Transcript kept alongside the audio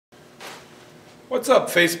What's up,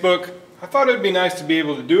 Facebook? I thought it would be nice to be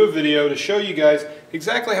able to do a video to show you guys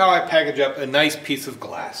exactly how I package up a nice piece of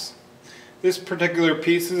glass. This particular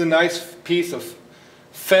piece is a nice piece of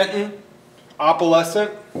Fenton opalescent.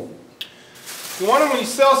 When you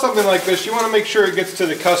sell something like this, you want to make sure it gets to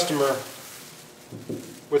the customer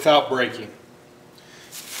without breaking.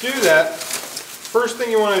 To do that, first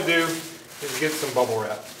thing you want to do is get some bubble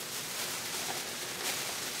wrap.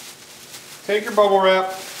 Take your bubble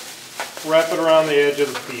wrap, wrap it around the edge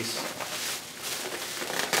of the piece.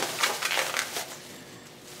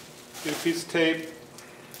 Get a piece of tape.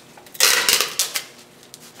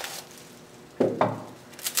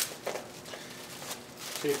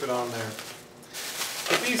 Tape it on there.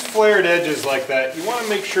 With these flared edges like that, you want to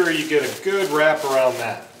make sure you get a good wrap around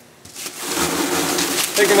that.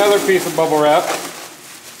 Take another piece of bubble wrap.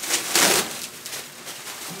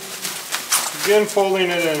 Again,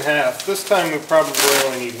 folding it in half. This time we probably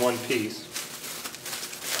only need one piece.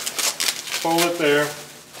 Fold it there.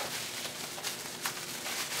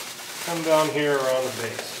 Come down here around the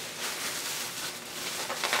base.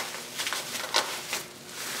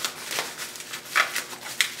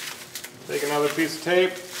 Take another piece of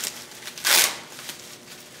tape.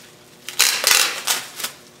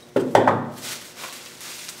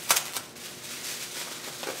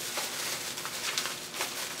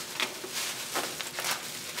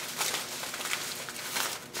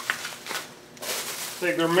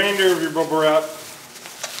 Take the remainder of your bubble wrap.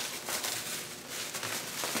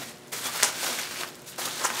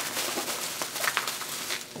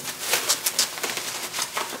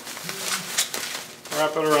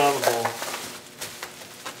 Wrap it around the bowl.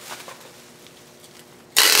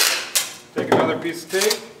 Take another piece of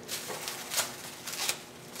tape.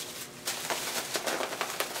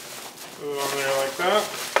 Put it on there like that.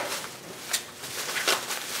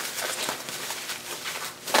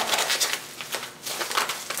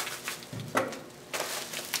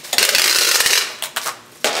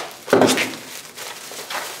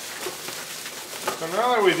 So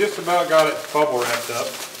now that we just about got it bubble wrapped up,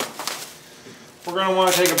 we're going to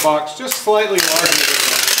want to take a box just slightly larger than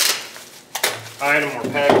the item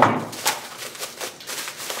we're packaging.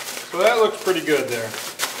 So that looks pretty good there.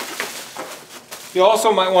 You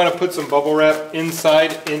also might want to put some bubble wrap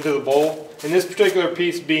inside into the bowl. In this particular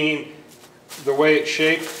piece being the way it's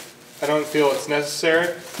shaped, I don't feel it's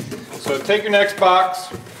necessary. So take your next box,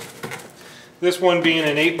 this one being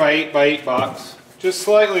an 8x8x8 box, just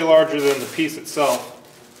slightly larger than the piece itself.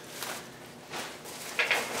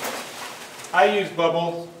 I use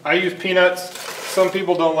bubbles, I use peanuts. Some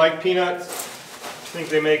people don't like peanuts, think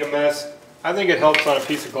they make a mess. I think it helps on a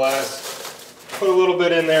piece of glass. Put a little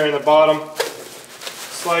bit in there in the bottom,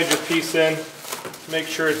 slide your piece in, make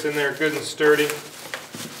sure it's in there good and sturdy.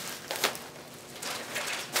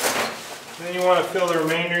 Then you want to fill the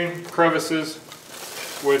remaining crevices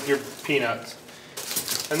with your peanuts.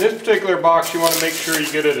 In this particular box, you want to make sure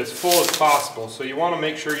you get it as full as possible, so you want to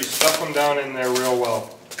make sure you stuff them down in there real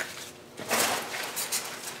well.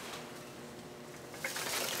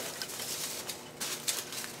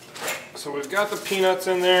 So we've got the peanuts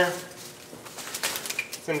in there.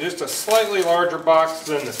 It's in just a slightly larger box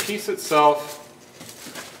than the piece itself.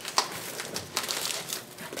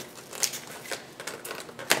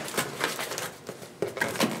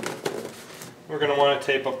 We're going to want to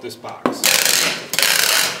tape up this box.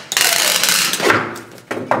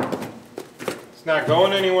 It's not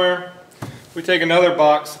going anywhere. We take another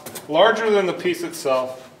box larger than the piece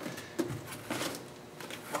itself.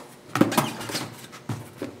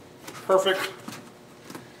 Perfect.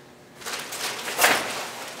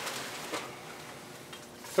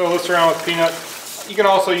 Fill this around with peanuts. You can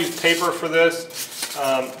also use paper for this.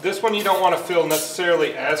 This one you don't want to fill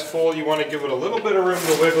necessarily as full. You want to give it a little bit of room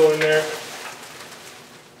to wiggle in there.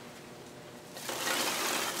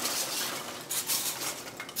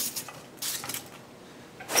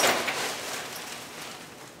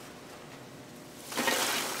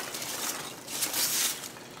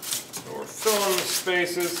 So we're filling the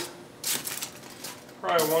spaces.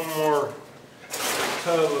 Probably one more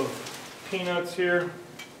tub of peanuts here.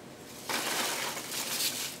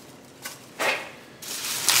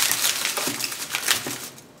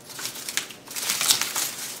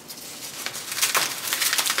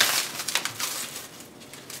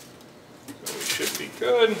 So we should be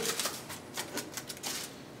good.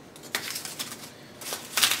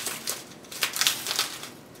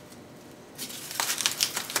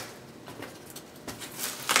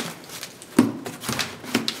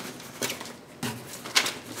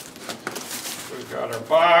 Got our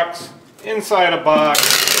box, inside a box,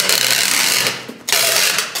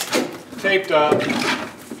 taped up.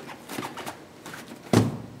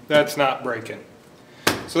 that's not breaking.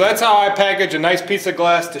 So that's how I package a nice piece of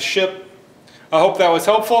glass to ship. I hope that was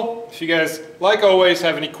helpful. If you guys, like always,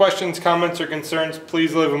 have any questions, comments, or concerns,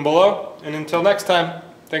 please leave them below. And until next time,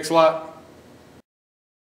 thanks a lot.